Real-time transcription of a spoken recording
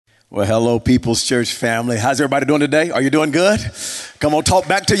Well, hello, People's Church family. How's everybody doing today? Are you doing good? Come on, talk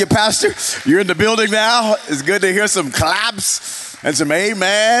back to your pastor. You're in the building now. It's good to hear some claps and some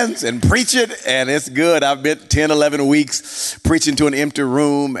amens and preach it, and it's good. I've been 10, 11 weeks preaching to an empty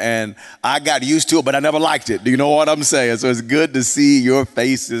room, and I got used to it, but I never liked it. Do you know what I'm saying? So it's good to see your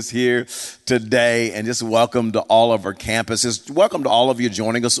faces here today, and just welcome to all of our campuses. Welcome to all of you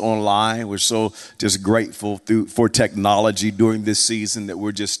joining us online. We're so just grateful for technology during this season that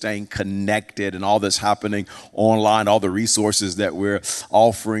we're just staying connected and all that's happening online, all the resources that we're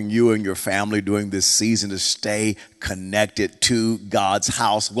offering you and your family during this season to stay connected to God's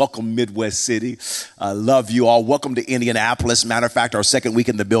house. Welcome, Midwest City. I love you all. Welcome to Indianapolis. Matter of fact, our second week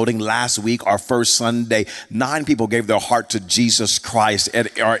in the building. Last week, our first Sunday, 9 people gave their heart to Jesus Christ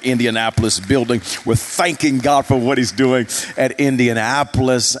at our Indianapolis building. We're thanking God for what he's doing at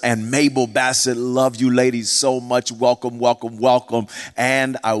Indianapolis. And Mabel Bassett, love you ladies so much. Welcome, welcome, welcome.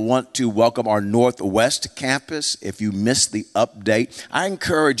 And I want to welcome our Northwest campus. If you missed the update, I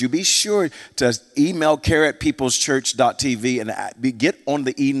encourage you, be sure to email care@peopleschurch.tv and get on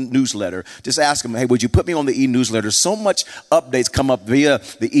the e-newsletter. Just ask them, hey, would you put me on the e-newsletter? So much updates come up via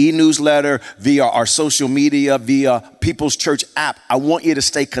the e-newsletter, via our social media, via People's Church app. I want you to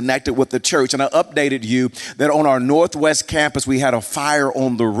stay connected with the church. And I updated you that on our Northwest campus, we had a fire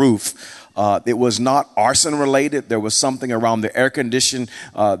on the roof. It was not arson related. There was something around the air condition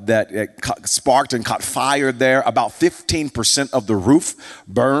that sparked and caught fire there. About 15% of the roof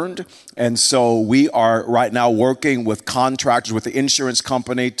burned. And so we are right now working with contractors, with the insurance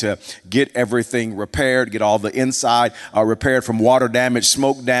company to get everything repaired, get all the inside repaired from water damage,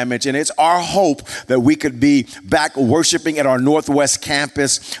 smoke damage. And it's our hope that we could be back worshiping at our Northwest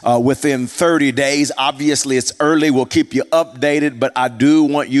campus within 30 days. Obviously, it's early. We'll keep you updated, but I do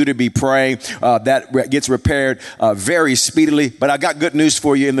want you to be praying that gets repaired very speedily. But I got good news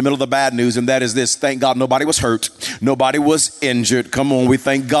for you in the middle of the bad news, and that is this. Thank God nobody was hurt. Nobody was injured. Come on, we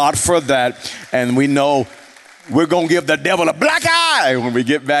thank God for that. And we know we're going to give the devil a black eye when we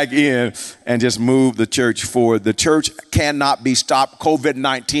get back in and just move the church forward. The church cannot be stopped.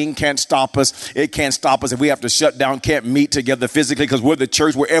 COVID-19 can't stop us. It can't stop us if we have to shut down, can't meet together physically, because we're the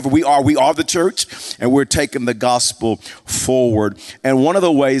church. Wherever we are the church, and we're taking the gospel forward. And one of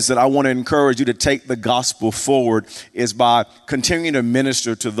the ways that I want to encourage you to take the gospel forward is by continuing to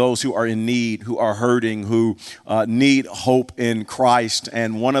minister to those who are in need, who are hurting, who need hope in Christ.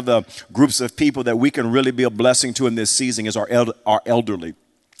 And one of the groups of people that we can really be a blessing to in this season is our elderly.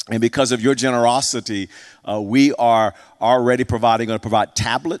 And because of your generosity, we are already going to provide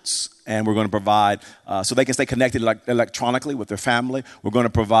tablets, and we're going to provide so they can stay connected electronically with their family. We're going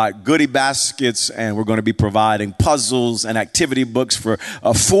to provide goodie baskets, and we're going to be providing puzzles and activity books for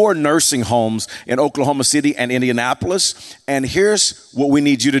 4 nursing homes in Oklahoma City and Indianapolis. And here's what we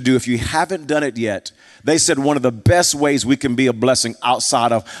need you to do if you haven't done it yet. They said one of the best ways we can be a blessing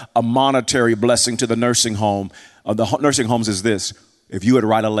outside of a monetary blessing to the nursing home, the nursing homes, is this. If you would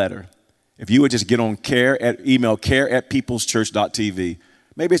write a letter, if you would just get on email care@peopleschurch.tv.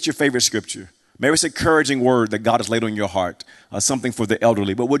 Maybe it's your favorite scripture. Maybe it's an encouraging word that God has laid on your heart, something for the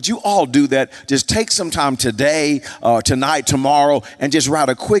elderly. But would you all do that? Just take some time today, tonight, tomorrow, and just write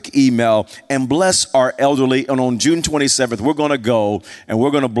a quick email and bless our elderly. And on June 27th, we're going to go and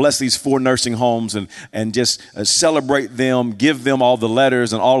we're going to bless these 4 nursing homes and just celebrate them, give them all the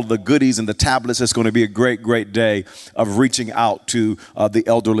letters and all of the goodies and the tablets. It's going to be a great, great day of reaching out to the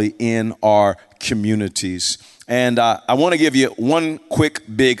elderly in our communities. And I want to give you one quick,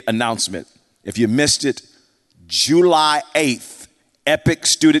 big announcement. If you missed it, July 8th, Epic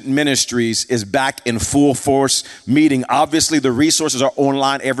Student Ministries is back in full force meeting. Obviously, the resources are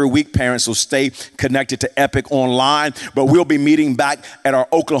online every week, parents, so stay connected to Epic online. But we'll be meeting back at our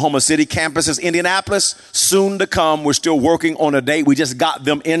Oklahoma City campuses. Indianapolis, soon to come. We're still working on a date. We just got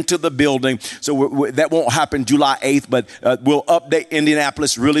them into the building, so that won't happen July 8th, but we'll update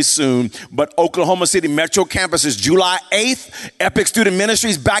Indianapolis really soon. But Oklahoma City Metro campuses, July 8th, Epic Student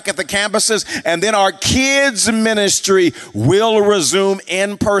Ministries back at the campuses. And then our kids ministry will resume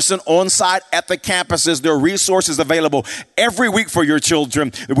in person, on site at the campuses. There are resources available every week for your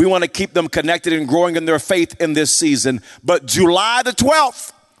children. We want to keep them connected and growing in their faith in this season. But July the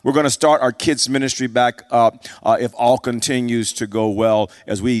 12th, we're going to start our kids ministry back up if all continues to go well,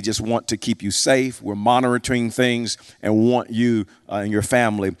 as we just want to keep you safe. We're monitoring things and want you and your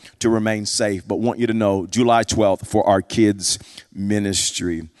family to remain safe, but want you to know July 12th for our kids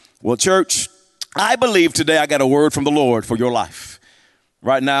ministry. Well, church, I believe today I got a word from the Lord for your life.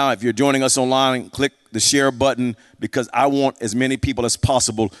 Right now, if you're joining us online, click the share button, because I want as many people as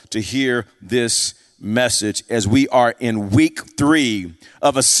possible to hear this message as we are in week 3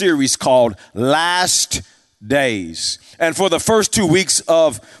 of a series called Last Days. And for the first 2 weeks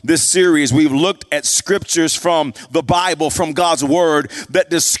of this series, we've looked at scriptures from the Bible, from God's word,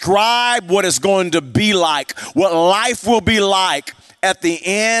 that describe what it's going to be like, what life will be like at the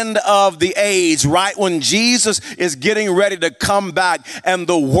end of the age, right when Jesus is getting ready to come back and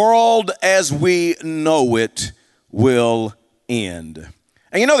the world as we know it will end.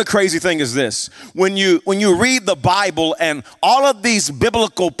 And you know, the crazy thing is this: when you read the Bible and all of these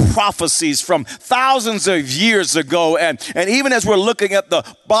biblical prophecies from thousands of years ago, and even as we're looking at the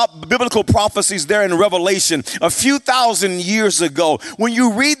biblical prophecies there in Revelation a few thousand years ago, when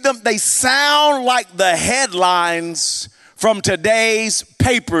you read them, they sound like the headlines from today's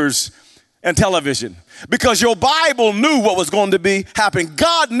papers and television. Because your Bible knew what was going to be happening.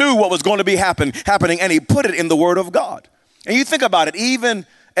 God knew what was going to be happening, and he put it in the Word of God. And you think about it, even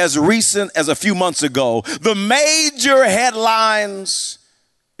as recent as a few months ago, the major headlines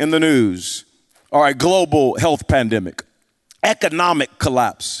in the news are a global health pandemic, economic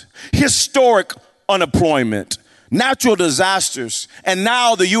collapse, historic unemployment, natural disasters, and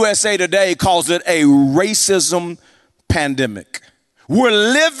now the USA Today calls it a racism pandemic. We're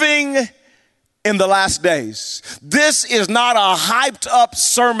living in the last days. This is not a hyped up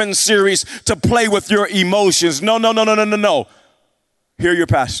sermon series to play with your emotions. No. Hear your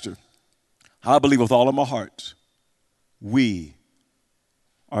pastor. I believe with all of my heart, we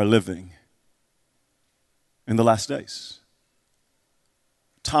are living in the last days.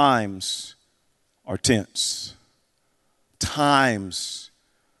 Times are tense. Times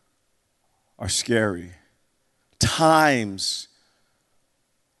are scary. Times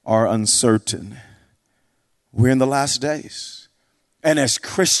are uncertain. We're in the last days. And as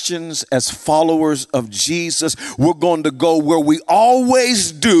Christians, as followers of Jesus, we're going to go where we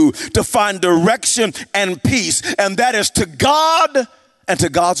always do to find direction and peace, and that is to God and to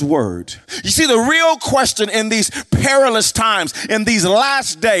God's word. You see, the real question in these perilous times, in these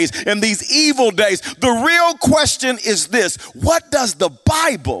last days, in these evil days, the real question is this: what does the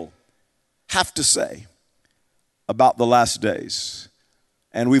Bible have to say about the last days?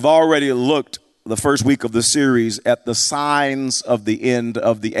 And we've already looked the first week of the series at the signs of the end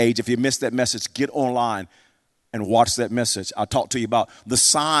of the age. If you missed that message, get online and watch that message. I'll talk to you about the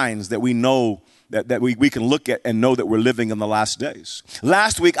signs that we know that we can look at and know that we're living in the last days.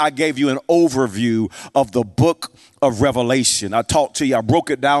 Last week, I gave you an overview of the book of Revelation. I talked to you, I broke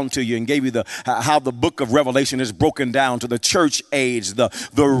it down to you and gave you how the book of Revelation is broken down to the church age, the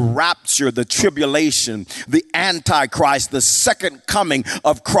rapture, the tribulation, the Antichrist, the second coming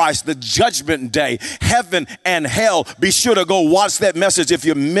of Christ, the judgment day, heaven and hell. Be sure to go watch that message if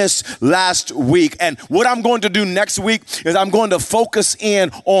you missed last week. And what I'm going to do next week is I'm going to focus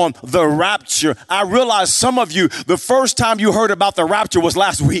in on the rapture. I realize some of you, the first time you heard about the rapture was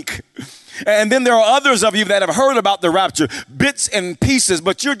last week. And then there are others of you that have heard about the rapture, bits and pieces,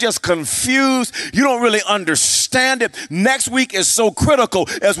 but you're just confused. You don't really understand it. Next week is so critical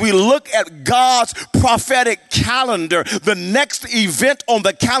as we look at God's prophetic calendar. The next event on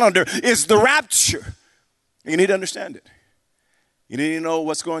the calendar is the rapture. You need to understand it. You need to know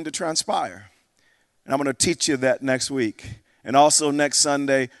what's going to transpire. And I'm going to teach you that next week. And also next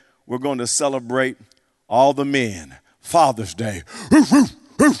Sunday, we're going to celebrate all the men. Father's Day.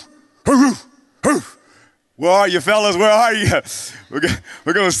 Where are you, fellas? Where are you?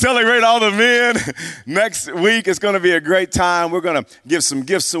 We're going to celebrate all the men next week. It's going to be a great time. We're going to give some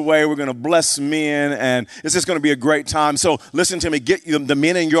gifts away. We're going to bless men, and it's just going to be a great time. So listen to me. Get the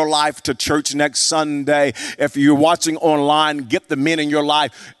men in your life to church next Sunday. If you're watching online, get the men in your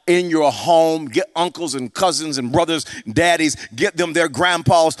life in your home. Get uncles and cousins and brothers, daddies. Get them their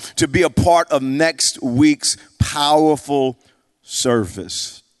grandpas to be a part of next week's powerful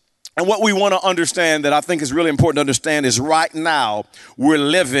service. And what we want to understand that I think is really important to understand is right now we're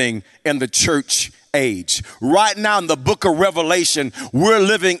living in the church age. Right now in the book of Revelation, we're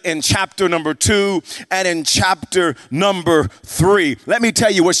living in chapter number 2 and in chapter number 3. Let me tell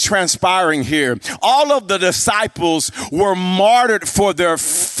you what's transpiring here. All of the disciples were martyred for their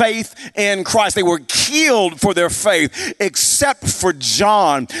faith in Christ. They were killed for their faith, except for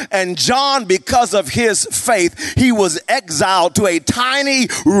John. And John, because of his faith, he was exiled to a tiny,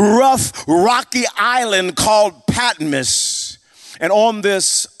 rough, rocky island called Patmos. And on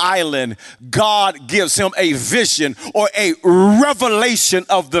this island, God gives him a vision or a revelation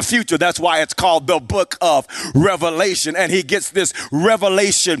of the future. That's why it's called the book of Revelation. And he gets this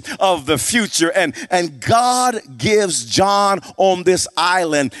revelation of the future. And God gives John on this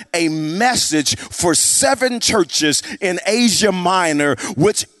island a message for 7 churches in Asia Minor,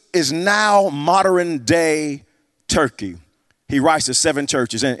 which is now modern day Turkey. He writes to 7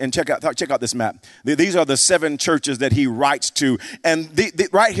 churches, and check out this map. These are the 7 churches that he writes to, and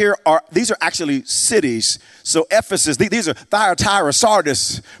right here these are actually cities. So Ephesus, these are Thyatira,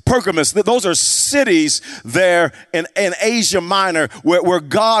 Sardis, Pergamos. Those are cities there in Asia Minor where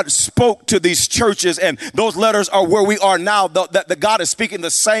God spoke to these churches, and those letters are where we are now. That God is speaking the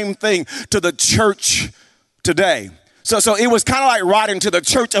same thing to the church today. So it was kind of like writing to the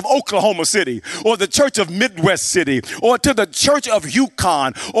church of Oklahoma City, or the church of Midwest City, or to the church of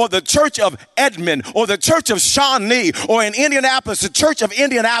Yukon, or the church of Edmond, or the church of Shawnee, or in Indianapolis, the church of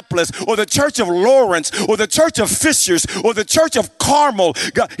Indianapolis, or the church of Lawrence, or the church of Fishers, or the church of Carmel.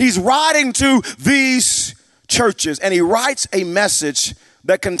 He's writing to these churches, and he writes a message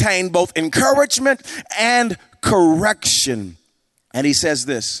that contained both encouragement and correction. And he says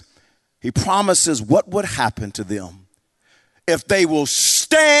this, he promises what would happen to them if they will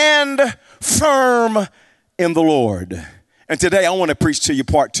stand firm in the Lord. And today I want to preach to you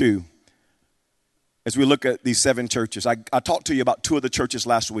part 2 as we look at these 7 churches. I talked to you about 2 of the churches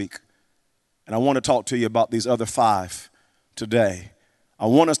last week, and I want to talk to you about these other 5 today. I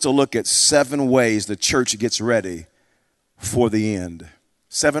want us to look at 7 ways the church gets ready for the end.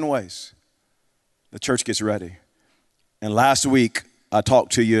 7 ways the church gets ready. And last week I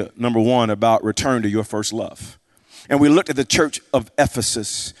talked to you, number 1, about return to your first love. And we looked at the church of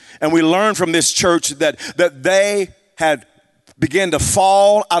Ephesus, and we learned from this church that they had began to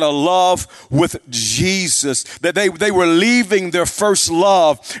fall out of love with Jesus, that they were leaving their first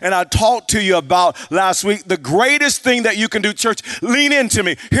love. And I talked to you about last week, the greatest thing that you can do, church, lean into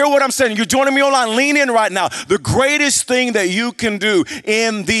me. Hear what I'm saying. You're joining me online. Lean in right now. The greatest thing that you can do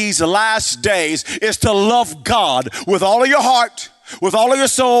in these last days is to love God with all of your heart, with all of your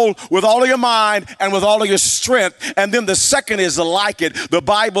soul, with all of your mind, and with all of your strength. And then the second is like it. The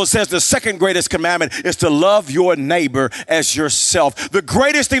Bible says the second greatest commandment is to love your neighbor as yourself. The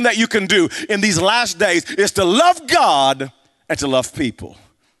greatest thing that you can do in these last days is to love God and to love people.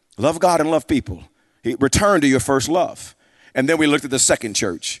 Love God and love people. Return to your first love. And then we looked at the second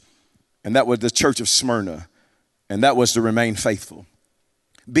church, and that was the church of Smyrna, and that was to remain faithful.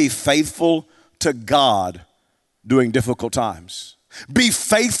 Be faithful to God during difficult times. Be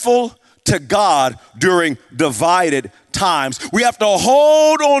faithful to God during divided times. We have to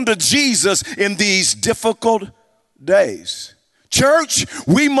hold on to Jesus in these difficult days. Church,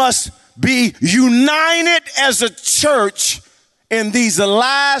 we must be united as a church in these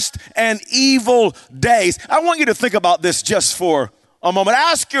last and evil days. I want you to think about this just for a moment.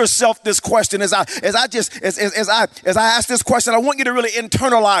 Ask yourself this question as I ask this question. I want you to really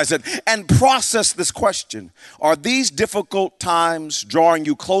internalize it and process this question. Are these difficult times drawing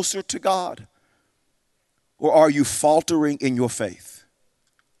you closer to God, or are you faltering in your faith?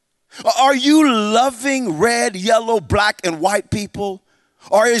 Are you loving red, yellow, black, and white people,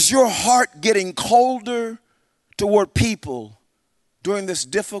 or is your heart getting colder toward people during this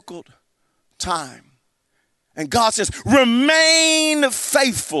difficult time? And God says, remain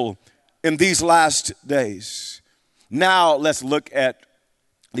faithful in these last days. Now let's look at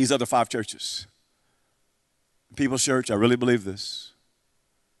these other 5 churches. People's Church, I really believe this.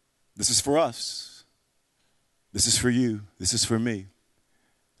 This is for us. This is for you. This is for me.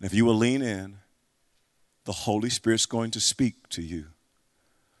 And if you will lean in, the Holy Spirit's going to speak to you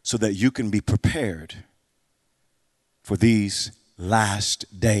so that you can be prepared for these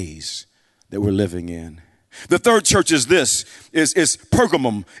last days that we're living in. The third church is this, is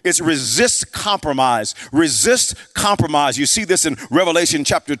Pergamum. It's resist compromise. Resist compromise. You see this in Revelation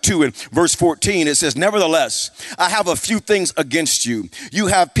chapter 2 and verse 14. It says, nevertheless, I have a few things against you. You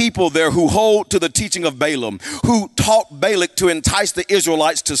have people there who hold to the teaching of Balaam, who taught Balak to entice the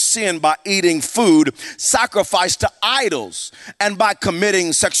Israelites to sin by eating food sacrificed to idols and by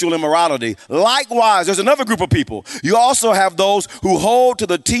committing sexual immorality. Likewise, there's another group of people. You also have those who hold to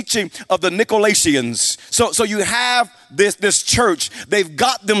the teaching of the Nicolaitans. So you have this church. They've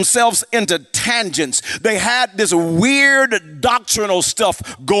got themselves into tangents. They had this weird doctrinal stuff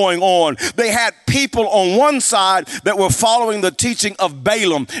going on. They had people on one side that were following the teaching of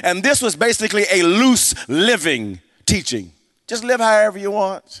Balaam. And this was basically a loose living teaching. Just live however you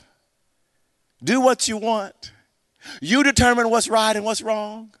want. Do what you want. You determine what's right and what's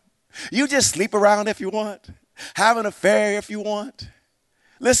wrong. You just sleep around if you want. Have an affair if you want.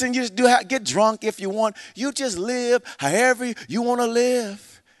 Listen, you just get drunk if you want. You just live however you want to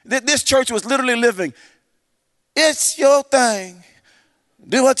live. This church was literally living. It's your thing.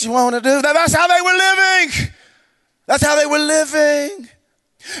 Do what you want to do. That's how they were living. That's how they were living.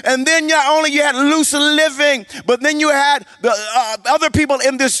 And then not only you had loose living, but then you had the other people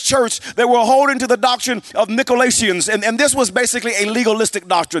in this church that were holding to the doctrine of Nicolaitans. And this was basically a legalistic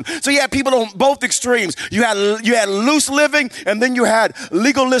doctrine. So you had people on both extremes. You had loose living, and then you had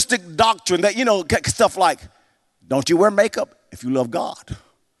legalistic doctrine that, stuff like, don't you wear makeup if you love God.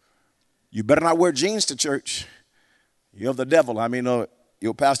 You better not wear jeans to church. You're of the devil.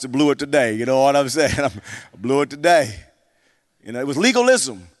 Your pastor blew it today. You know what I'm saying? I blew it today. It was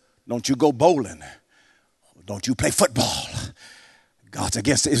legalism. Don't you go bowling. Don't you play football. God's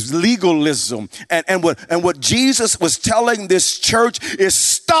against it. It's legalism. And what Jesus was telling this church is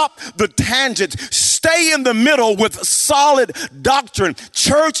stop the tangents. Stay in the middle with solid doctrine.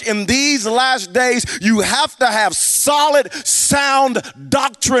 Church, in these last days, you have to have solid, sound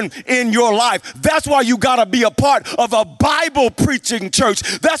doctrine in your life. That's why you got to be a part of a Bible preaching church.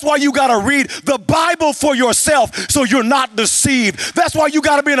 That's why you got to read the Bible for yourself so you're not deceived. That's why you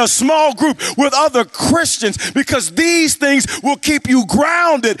got to be in a small group with other Christians, because these things will keep you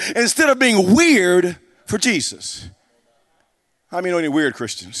grounded instead of being weird for Jesus. How many know any weird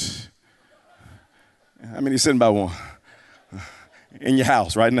Christians? How many sitting by one in your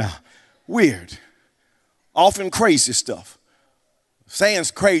house right now? Weird. Often crazy stuff. Saying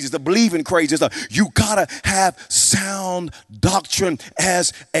crazy stuff, believing crazy stuff. You gotta have sound doctrine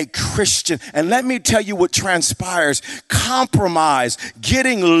as a Christian. And let me tell you what transpires. Compromise,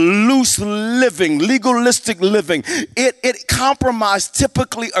 getting loose living, legalistic living. Compromise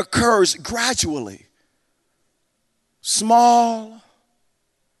typically occurs gradually. Small,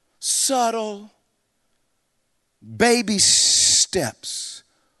 subtle, baby steps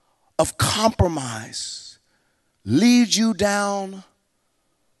of compromise lead you down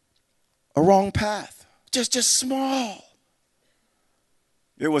a wrong path. Just small.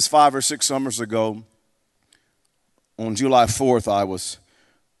 It was 5 or 6 summers ago. On July 4th, I was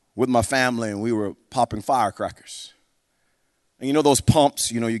with my family and we were popping firecrackers. And those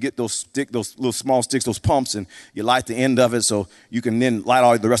pumps, you get those little small sticks, those pumps, and you light the end of it so you can then light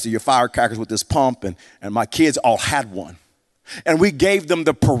all the rest of your firecrackers with this pump. And my kids all had one. And we gave them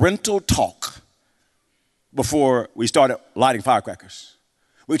the parental talk before we started lighting firecrackers.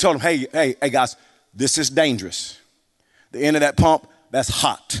 We told them, hey guys, this is dangerous. The end of that pump, that's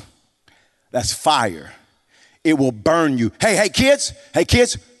hot. That's fire. It will burn you. Hey kids,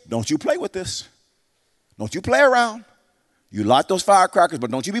 don't you play with this. Don't you play around. You light those firecrackers,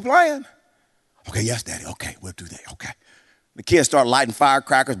 but don't you be playing. Okay, yes, Daddy. Okay, we'll do that. Okay. The kids start lighting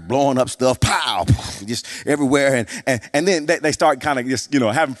firecrackers, blowing up stuff, pow, just everywhere. And then they start kind of just,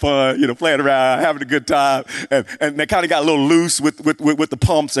 having fun, playing around, having a good time. And they kind of got a little loose with the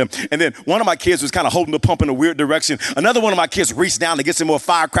pumps. And then one of my kids was kind of holding the pump in a weird direction. Another one of my kids reached down to get some more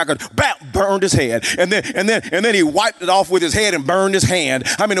firecrackers, bam, burned his head. And then he wiped it off with his head and burned his hand.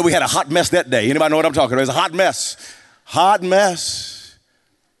 How many know we had a hot mess that day? Anybody know what I'm talking about? It was a hot mess. Hot mess.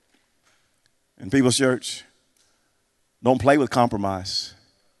 In People's Church, don't play with compromise.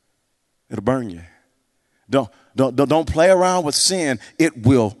 It'll burn you. Don't play around with sin. It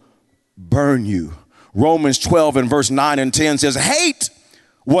will burn you. Romans 12 and verse 9 and 10 says, hate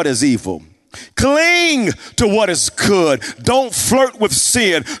what is evil. Cling to what is good. Don't flirt with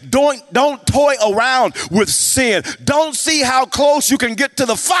sin. Don't toy around with sin. Don't see how close you can get to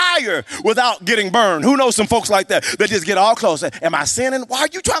the fire without getting burned. Who knows some folks like that just get all close? Am I sinning? Why are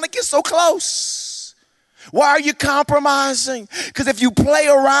you trying to get so close? Why are you compromising? Because if you play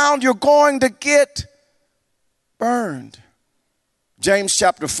around, you're going to get burned. James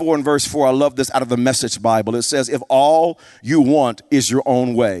chapter 4 and verse 4, I love this out of the Message Bible. It says, if all you want is your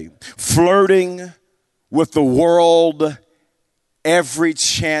own way, flirting with the world every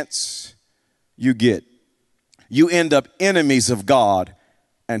chance you get, you end up enemies of God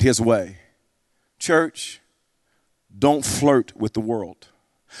and his way. Church, don't flirt with the world.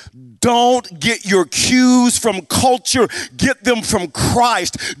 Don't get your cues from culture. Get them from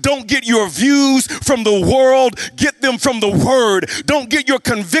Christ. Don't get your views from the world. Get them from the Word. Don't get your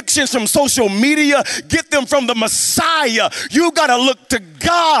convictions from social media. Get them from the Messiah. You got to look to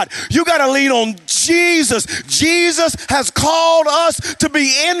God. You got to lean on Jesus. Jesus has called us to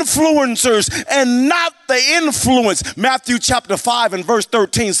be influencers and not the influence. Matthew chapter 5 and verse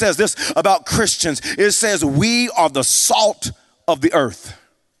 13 says this about Christians. It says, we are the salt of the earth.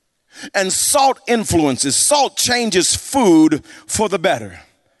 And salt influences. Salt changes food for the better.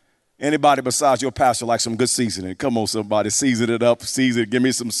 Anybody besides your pastor like some good seasoning? Come on, somebody, season it up, season it. Give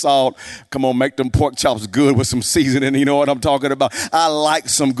me some salt. Come on, make them pork chops good with some seasoning. You know what I'm talking about? I like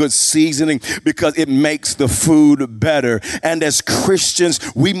some good seasoning because it makes the food better. And as Christians,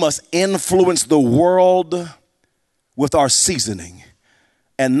 we must influence the world with our seasoning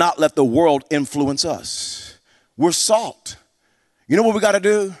and not let the world influence us. We're salt. You know what we got to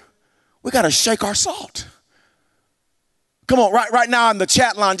do? We got to shake our salt. Come on, right now in the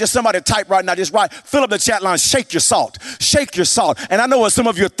chat line, just somebody type right now, just write, fill up the chat line, shake your salt, shake your salt. And I know what some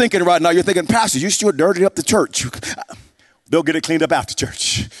of you are thinking right now. You're thinking, Pastor, you sure dirtied up the church. They'll get it cleaned up after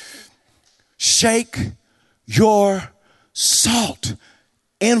church. Shake your salt.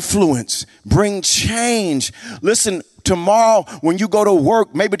 Influence, bring change. Listen, tomorrow when you go to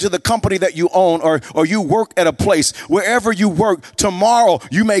work, maybe to the company that you own or you work at a place, wherever you work, tomorrow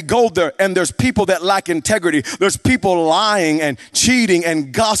you may go there and there's people that lack integrity. There's people lying and cheating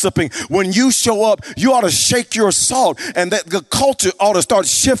and gossiping. When you show up, you ought to shake your salt, and that the culture ought to start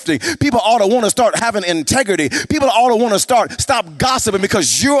shifting. People ought to want to start having integrity. People ought to want to stop gossiping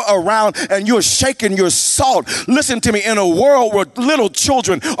because you're around and you're shaking your salt. Listen to me, in a world where little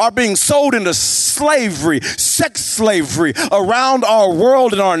children are being sold into slavery, sex slavery around our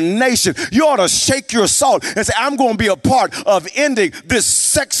world and our nation, you ought to shake your salt and say, I'm going to be a part of ending this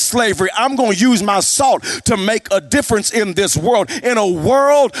sex slavery. I'm going to use my salt to make a difference in this world. In a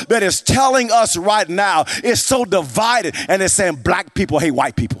world that is telling us right now, it's so divided, and it's saying black people hate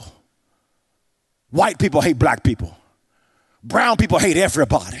white people. White people hate black people. Brown people hate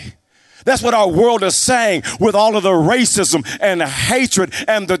everybody. That's what our world is saying with all of the racism and hatred.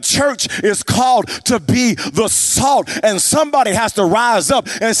 And the church is called to be the salt. And somebody has to rise up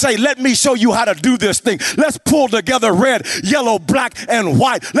and say, let me show you how to do this thing. Let's pull together red, yellow, black, and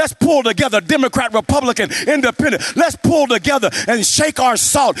white. Let's pull together Democrat, Republican, Independent. Let's pull together and shake our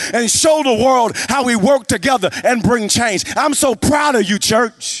salt and show the world how we work together and bring change. I'm so proud of you,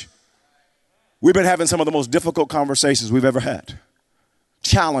 church. We've been having some of the most difficult conversations we've ever had.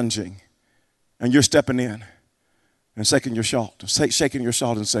 Challenging. And you're stepping in and shaking your salt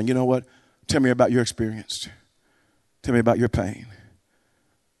and saying, you know what? Tell me about your experience. Tell me about your pain.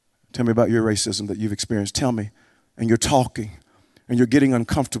 Tell me about your racism that you've experienced. Tell me. And you're talking and you're getting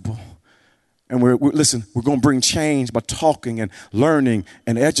uncomfortable. And we're going to bring change by talking and learning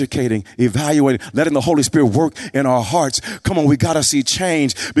and educating, evaluating, letting the Holy Spirit work in our hearts. Come on, we got to see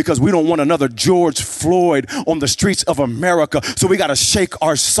change because we don't want another George Floyd on the streets of America. So we got to shake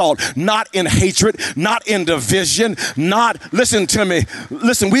our salt, not in hatred, not in division, listen to me.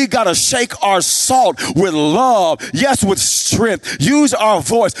 Listen, we got to shake our salt with love. Yes, with strength. Use our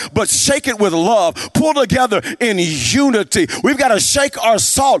voice, but shake it with love. Pull together in unity. We've got to shake our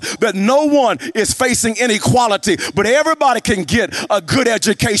salt that no one is facing inequality, but everybody can get a good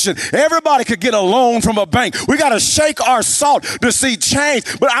education. Everybody could get a loan from a bank. We got to shake our salt to see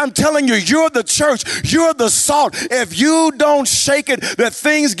change. But I'm telling you, you're the church. You're the salt. If you don't shake it, that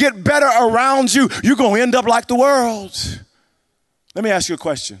things get better around you, you're going to end up like the world. Let me ask you a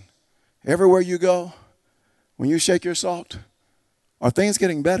question. Everywhere you go, when you shake your salt, are things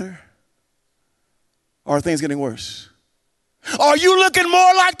getting better or are things getting worse? Are you looking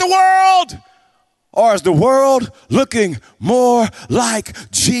more like the world? Or is the world looking more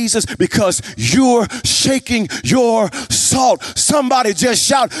like Jesus because you're shaking your salt? Somebody just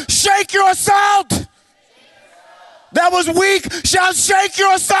shout, shake your salt. That was weak. Shout, shake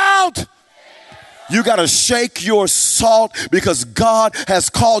your salt. You got to shake your salt because God has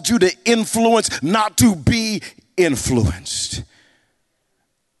called you to influence, not to be influenced.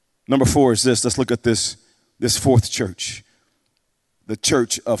 Number 4 is this. Let's look at this fourth church, the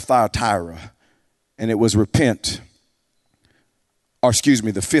church of Thyatira. And it was the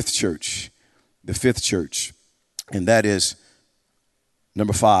fifth church. And that is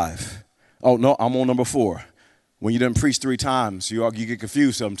number 5. Oh, no, I'm on number 4. When you done preach 3 times, you get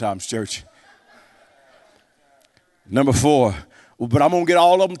confused sometimes, church. Number 4. Well, but I'm going to get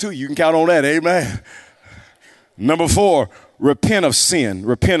all of them too. You can count on that. Amen. Number 4, repent of sin.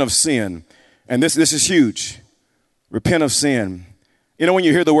 Repent of sin. And this is huge. Repent of sin. You know, when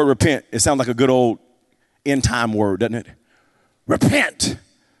you hear the word repent, it sounds like a good old end time word, doesn't it? Repent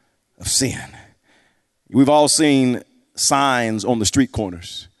of sin. We've all seen signs on the street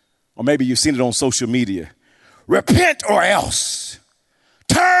corners, or maybe you've seen it on social media. Repent or else.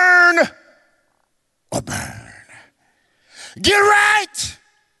 Turn or burn. Get right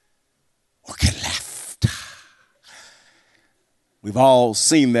or get left. We've all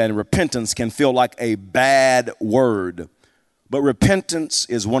seen that, and repentance can feel like a bad word. But repentance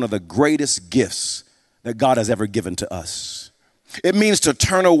is one of the greatest gifts that God has ever given to us. It means to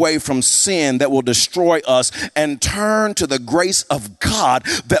turn away from sin that will destroy us and turn to the grace of God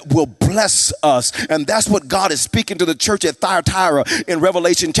that will bless us. And that's what God is speaking to the church at Thyatira in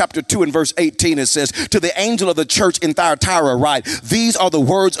Revelation chapter 2 and verse 18. It says, to the angel of the church in Thyatira write, these are the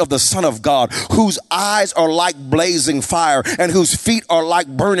words of the Son of God, whose eyes are like blazing fire and whose feet are like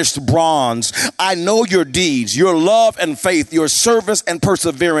burnished bronze. I know your deeds, your love and faith, your service and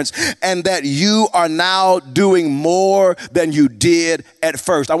perseverance, and that you are now doing more than you did at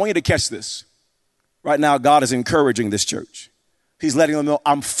first. I want you to catch this. Right now, God is encouraging this church. He's letting them know,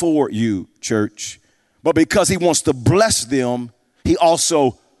 I'm for you, church. But because he wants to bless them, he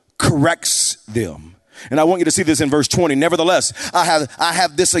also corrects them. And I want you to see this in verse 20. Nevertheless, I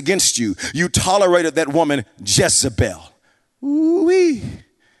have this against you. You tolerated that woman Jezebel. Ooh-wee.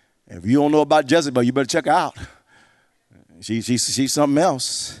 If you don't know about Jezebel, you better check her out. She's something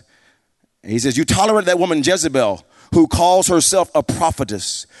else. And he says, you tolerated that woman Jezebel, who calls herself a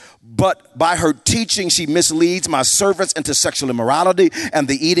prophetess, but by her teaching she misleads my servants into sexual immorality and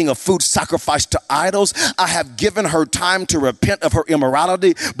the eating of food sacrificed to idols. I have given her time to repent of her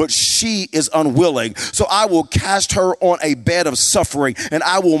immorality, but she is unwilling. So I will cast her on a bed of suffering, and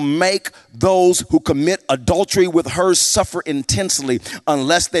I will make those who commit adultery with her suffer intensely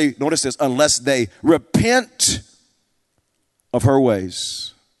unless they, notice this, unless they repent of her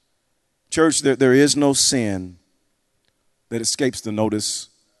ways. Church, there is no sin that escapes the notice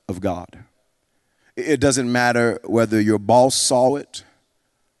of God. It doesn't matter whether your boss saw it,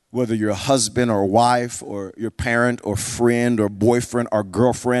 whether your husband or wife or your parent or friend or boyfriend or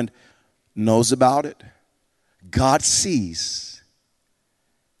girlfriend knows about it. God sees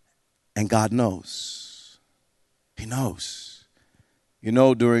and God knows. He knows. You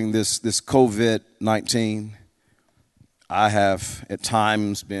know, during this COVID-19, I have at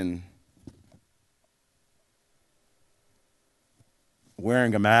times been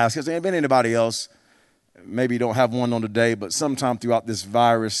wearing a mask. Has there been anybody else? Maybe you don't have one on today, but sometime throughout this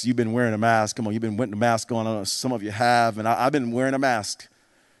virus, you've been wearing a mask. Come on, you've been wearing a mask on. Some of you have, and I've been wearing a mask.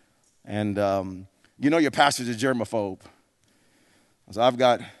 And you know your pastor's a germaphobe. So I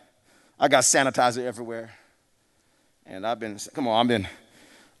got sanitizer everywhere. And I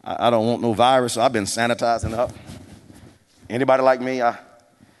don't want no virus, so I've been sanitizing up. Anybody like me,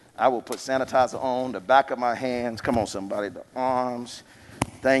 I will put sanitizer on the back of my hands. Come on, somebody, the arms.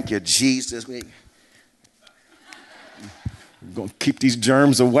 Thank you, Jesus. We're going to keep these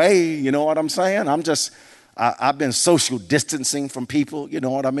germs away. You know what I'm saying? I've been social distancing from people. You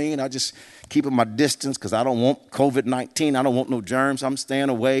know what I mean? I just keeping my distance because I don't want COVID-19. I don't want no germs. I'm staying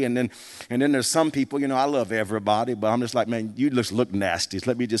away. And then there's some people, you know, I love everybody, but I'm just like, man, you just look nasty. So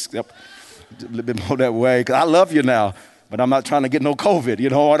let me just a little bit more that way because I love you now. But I'm not trying to get no COVID, you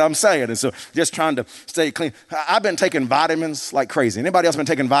know what I'm saying? And so just trying to stay clean. I've been taking vitamins like crazy. Anybody else been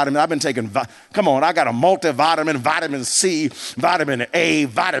taking vitamins? I've been taking, come on, I got a multivitamin, vitamin C, vitamin A,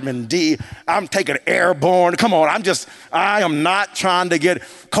 vitamin D. I'm taking airborne. Come on, I am not trying to get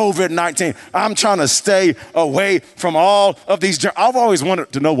COVID-19. I'm trying to stay away from all of these germs. I've always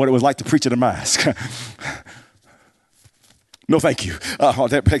wanted to know what it was like to preach in a mask. No, thank you. I'll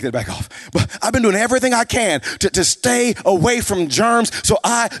take that back off. But I've been doing everything I can to stay away from germs so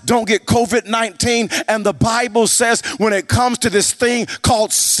I don't get COVID-19. And the Bible says when it comes to this thing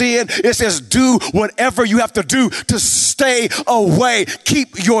called sin, it says do whatever you have to do to stay away.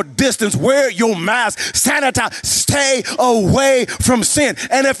 Keep your distance. Wear your mask. Sanitize. Stay away from sin.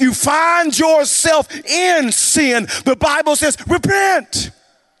 And if you find yourself in sin, the Bible says repent.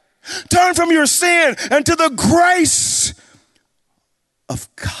 Turn from your sin and to the grace of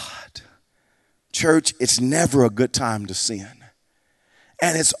God. Church, it's never a good time to sin.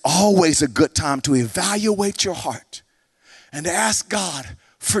 And it's always a good time to evaluate your heart and to ask God,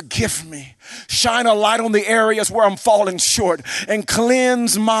 forgive me. Shine a light on the areas where I'm falling short and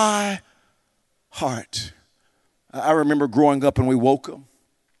cleanse my heart. I remember growing up and we woke up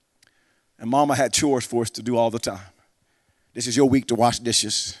and Mama had chores for us to do all the time. This is your week to wash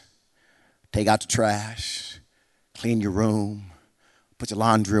dishes, take out the trash, clean your room, put your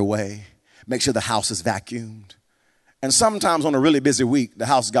laundry away, make sure the house is vacuumed. And sometimes on a really busy week, the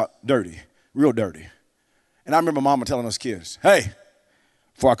house got dirty, real dirty. And I remember Mama telling us kids, hey,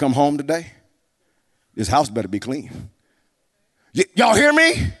 before I come home today, this house better be clean. Y'all hear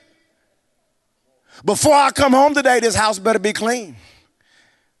me? Before I come home today, this house better be clean.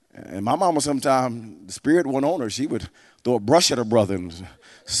 And my mama sometimes, the spirit went on her. She would throw a brush at her brother and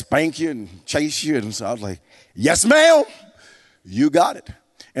spank you and chase you. And so I was like, yes, ma'am. You got it.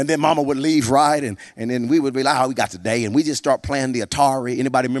 And then Mama would leave, right? And then we would be like, oh, we got today. And we just start playing the Atari.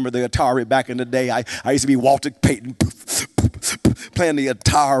 Anybody remember the Atari back in the day? I used to be Walter Payton. playing the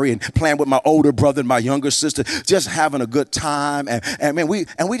Atari and playing with my older brother and my younger sister, just having a good time. And man, we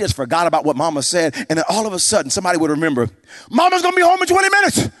just forgot about what mama said. And then all of a sudden, somebody would remember, mama's going to be home in 20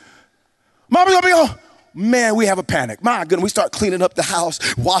 minutes. Mama's going to be home. Man, we have a panic. My goodness, we start cleaning up the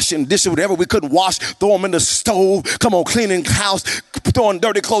house, washing dishes, whatever we couldn't wash, throw them in the stove. Come on, cleaning the house, throwing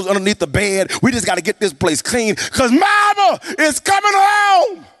dirty clothes underneath the bed. We just got to get this place clean because mama is coming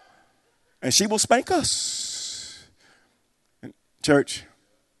home. And she will spank us. Church,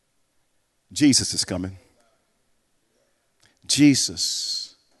 Jesus is coming.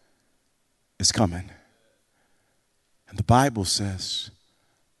 Jesus is coming. And the Bible says,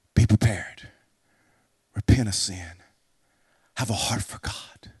 be prepared. Repent of sin. Have a heart for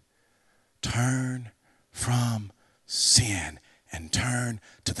God. Turn from sin and turn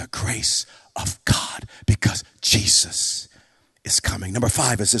to the grace of God because Jesus is coming. Number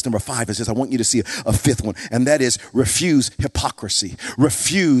five is this. I want you to see a fifth one, and that is refuse hypocrisy.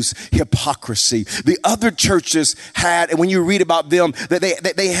 Refuse hypocrisy. The other churches had, and when you read about them,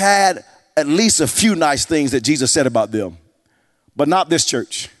 that they had at least a few nice things that Jesus said about them, but not this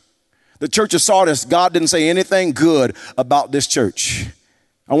church. The church of Sardis, God didn't say anything good about this church.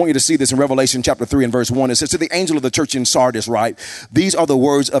 I want you to see this in Revelation chapter 3 and verse 1. It says, to the angel of the church in Sardis write, these are the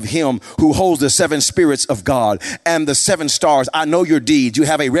words of him who holds the seven spirits of God and the seven stars. I know your deeds. You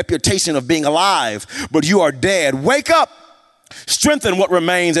have a reputation of being alive, but you are dead. Wake up, strengthen what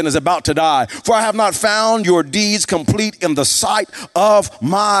remains and is about to die. For I have not found your deeds complete in the sight of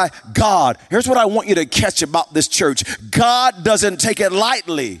my God. Here's what I want you to catch about this church. God doesn't take it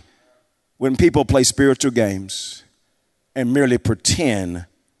lightly when people play spiritual games and merely pretend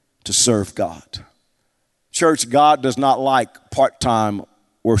to serve God. Church, God does not like part-time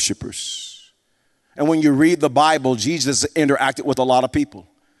worshipers. And when you read the Bible, Jesus interacted with a lot of people.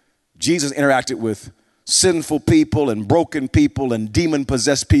 Jesus interacted with sinful people and broken people and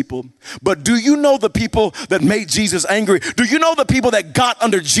demon-possessed people. But do you know the people that made Jesus angry? Do you know the people that got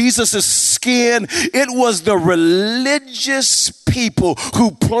under Jesus' skin? It was the religious people who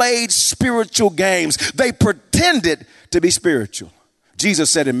played spiritual games. They pretended to be spiritual.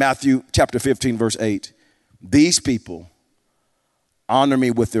 Jesus said in Matthew chapter 15, verse 8, these people honor me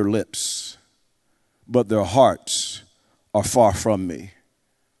with their lips, but their hearts are far from me.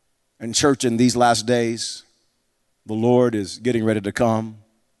 And church, in these last days, the Lord is getting ready to come.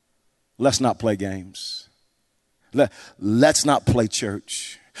 Let's not play games. Let's not play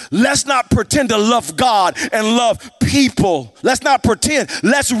church. Let's not pretend to love God and love people. Let's not pretend.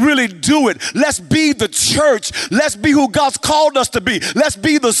 Let's really do it. Let's be the church. Let's be who God's called us to be. Let's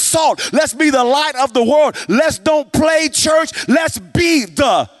be the salt. Let's be the light of the world. Let's don't play church. Let's be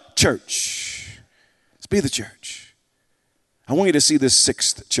the church. Let's be the church. I want you to see this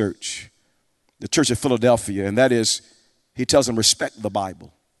sixth church, the church of Philadelphia, and that is, he tells them, respect the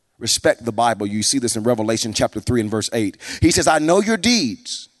Bible. Respect the Bible. You see this in Revelation chapter 3 and verse 8. He says, I know your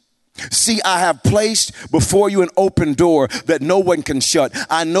deeds. See, I have placed before you an open door that no one can shut.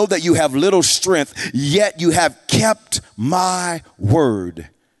 I know that you have little strength, yet you have kept my word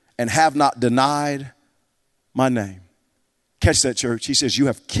and have not denied my name. Catch that, church. He says, you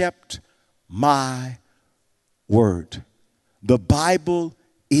have kept my word. The Bible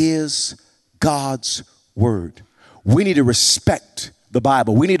is God's word. We need to respect the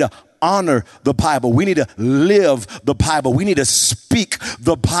Bible. We need to honor the Bible. We need to live the Bible. We need to speak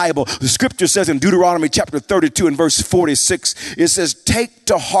the Bible. The scripture says in Deuteronomy chapter 32 and verse 46, it says, take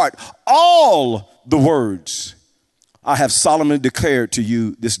to heart all the words I have solemnly declared to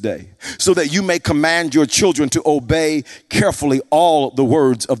you this day, so that you may command your children to obey carefully all the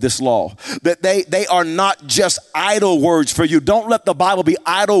words of this law, that they are not just idle words for you. Don't let the Bible be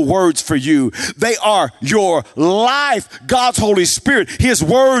idle words for you. They are your life. God's Holy Spirit, his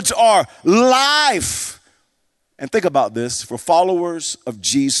words are life. And think about this. For followers of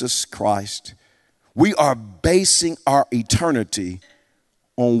Jesus Christ, we are basing our eternity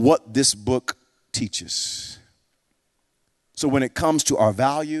on what this book teaches. So when it comes to our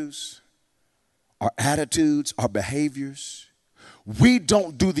values, our attitudes, our behaviors, we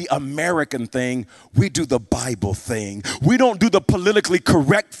don't do the American thing, we do the Bible thing. We don't do the politically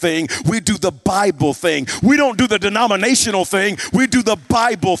correct thing, we do the Bible thing. We don't do the denominational thing, we do the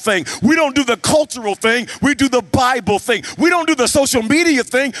Bible thing. We don't do the cultural thing, we do the Bible thing. We don't do the social media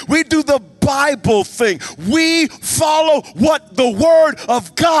thing, we do the Bible thing. We follow what the Word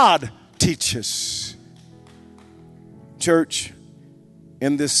of God teaches. Church,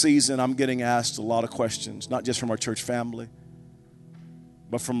 in this season, I'm getting asked a lot of questions, not just from our church family,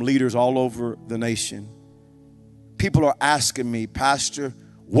 but from leaders all over the nation. People are asking me, Pastor,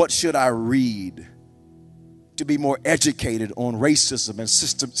 what should I read to be more educated on racism and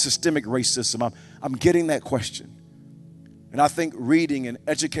systemic racism? I'm getting that question. And I think reading and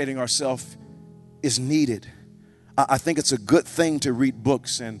educating ourselves is needed. I think it's a good thing to read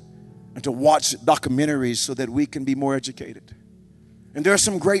books and to watch documentaries so that we can be more educated. And there are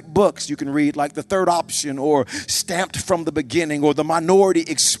some great books you can read, like The Third Option or Stamped from the Beginning or The Minority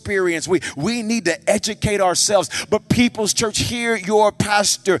Experience. We need to educate ourselves. But People's Church, hear your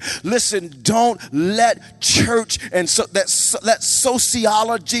pastor. Listen, don't let church and let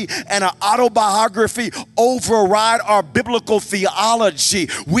sociology and an autobiography override our biblical theology.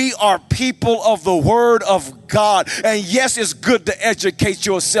 We are people of the Word of God. And yes, it's good to educate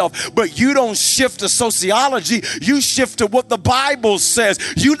yourself, but you don't shift to sociology. You shift to what the Bible says.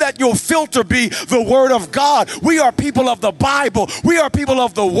 You let your filter be the Word of God. We are people of the Bible. We are people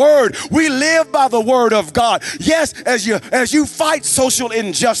of the Word. We live by the Word of God. Yes, as you fight social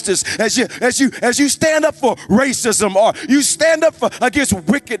injustice, as you stand up for racism, or you stand up against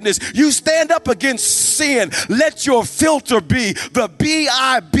wickedness, you stand up against sin, let your filter be the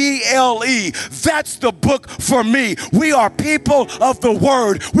Bible. That's the book for me. We are people of the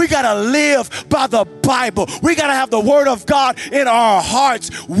Word. We got to live by the Bible. We got to have the Word of God in our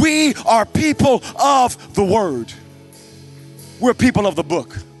hearts. We are people of the Word. We're people of the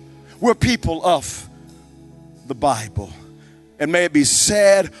book. We're people of the Bible. And may it be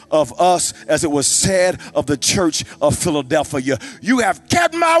said of us as it was said of the church of Philadelphia, you have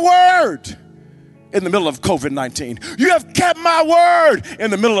kept my word in the middle of COVID-19. You have kept my word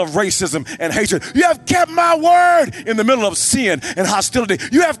in the middle of racism and hatred. You have kept my word in the middle of sin and hostility.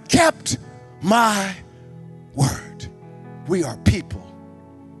 You have kept my word. We are people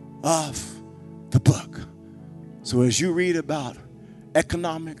of the book. So as you read about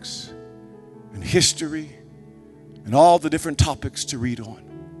economics and history and all the different topics to read on,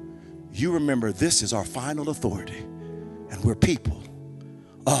 you remember this is our final authority, and we're people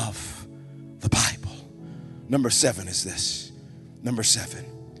of the Bible. Number 7 is this. Number 7,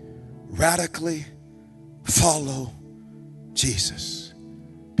 radically follow Jesus.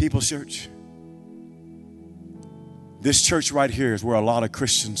 People's Church, this church right here is where a lot of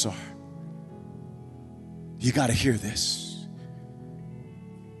Christians are. You got to hear this.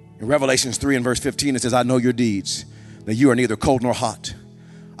 In Revelations 3 and verse 15, it says, I know your deeds, that you are neither cold nor hot.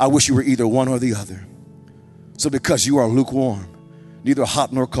 I wish you were either one or the other. So because you are lukewarm, neither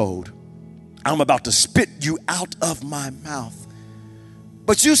hot nor cold, I'm about to spit you out of my mouth.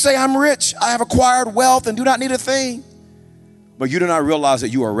 But you say, I'm rich, I have acquired wealth and do not need a thing. But you do not realize that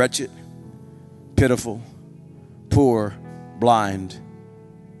you are wretched, pitiful, poor, blind,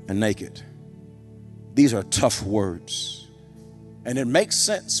 and naked. These are tough words. And it makes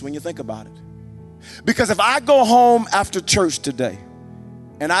sense when you think about it. Because if I go home after church today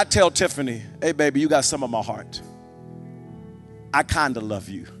and I tell Tiffany, hey baby, you got some of my heart. I kind of love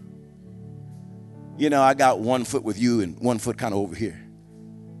you. You know, I got one foot with you and one foot kind of over here.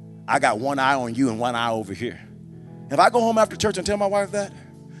 I got one eye on you and one eye over here. If I go home after church and tell my wife that,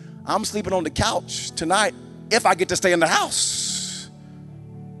 I'm sleeping on the couch tonight if I get to stay in the house.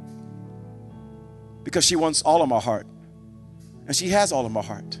 Because she wants all of my heart. And she has all of my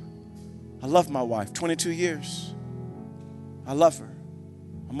heart. I love my wife, 22 years. I love her.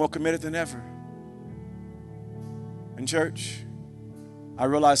 I'm more committed than ever. In church, I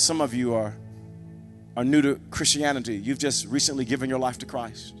realize some of you are new to Christianity. You've just recently given your life to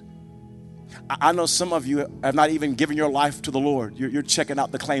Christ. I know some of you have not even given your life to the Lord. You're checking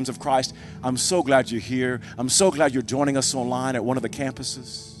out the claims of Christ. I'm so glad you're here. I'm so glad you're joining us online at one of the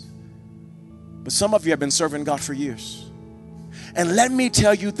campuses. But some of you have been serving God for years. And let me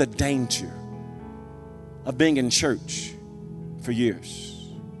tell you the danger of being in church for years.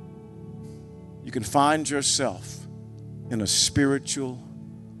 You can find yourself in a spiritual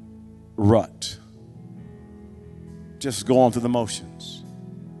rut, just going through the motions,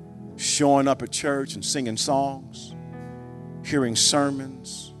 showing up at church and singing songs, hearing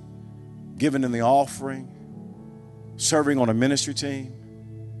sermons, giving in the offering, serving on a ministry team.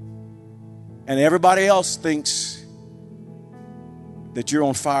 And everybody else thinks that you're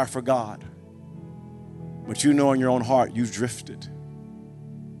on fire for God. But you know in your own heart you've drifted.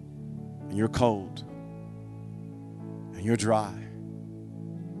 And you're cold. And you're dry.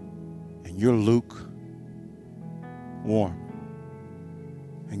 And you're lukewarm.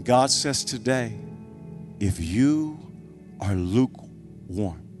 And God says today, if you are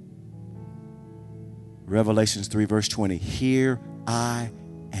lukewarm, Revelations 3 verse 20, here I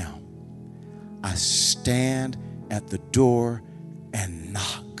am. I stand at the door and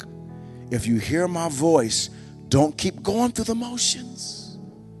knock. If you hear my voice, don't keep going through the motions.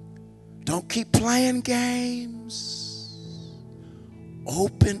 Don't keep playing games.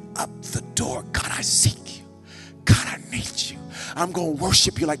 Open up the door. God, I seek you. God, I need you. I'm going to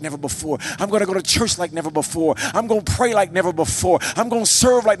worship you like never before. I'm going to go to church like never before. I'm going to pray like never before. I'm going to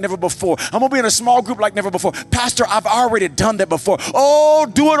serve like never before. I'm going to be in a small group like never before. Pastor, I've already done that before. Oh,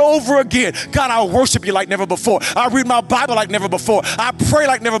 do it over again. God, I'll worship you like never before. I read my Bible like never before. I pray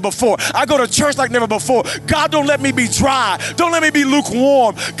like never before. I go to church like never before. God, don't let me be dry. Don't let me be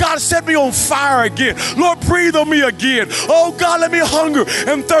lukewarm. God, set me on fire again. Lord, breathe on me again. Oh, God, let me hunger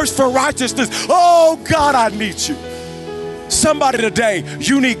and thirst for righteousness. Oh, God, I need you. Somebody today,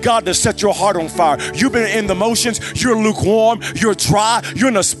 you need God to set your heart on fire. You've been in the motions, you're lukewarm, you're dry, you're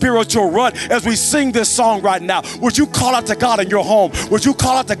in a spiritual rut. As we sing this song right now, would you call out to God in your home? Would you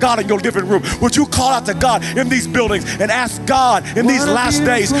call out to God in your living room? Would you call out to God in these buildings and ask God in these last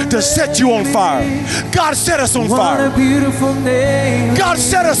days to set you on fire? God, set us on fire. God,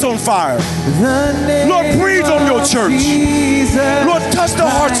 set us on fire. Lord, breathe on your church. Lord, touch the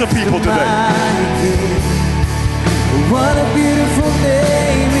hearts of people today. What a beautiful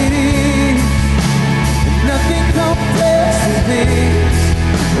name it is. Nothing compares with it.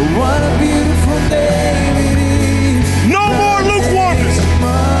 What a beautiful name it is. No more lukewarmness.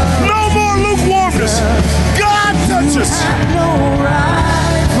 No more lukewarmness. God, touch us. You have no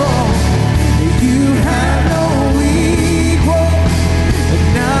rival. You have no equal.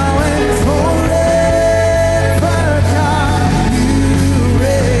 Now and forever, God, you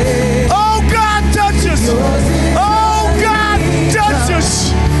reign. Oh, God, touch us.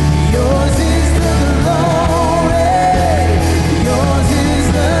 Yours is the glory, yours is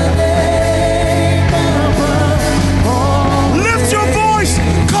the name above all. Lift your voice,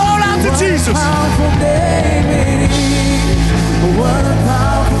 call out to Jesus. What a powerful name it is. What a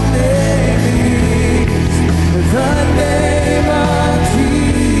powerful name it is. The name of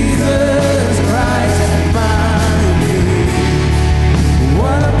Jesus Christ, my King.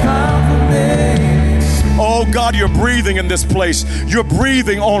 What a powerful name. Oh God, you're breathing in this place. You're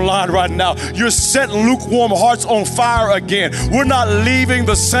breathing online right now. You're setting lukewarm hearts on fire again. We're not leaving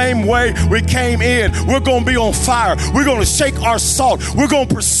the same way we came in. We're going to be on fire. We're going to shake our salt. We're going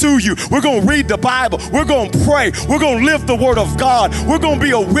to pursue you. We're going to read the Bible. We're going to pray. We're going to live the word of God. We're going to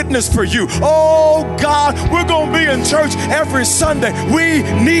be a witness for you. Oh God, we're going to be in church every Sunday. We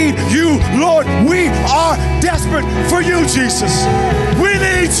need you, Lord. We are desperate for you, Jesus. We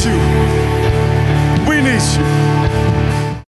need you. We need you.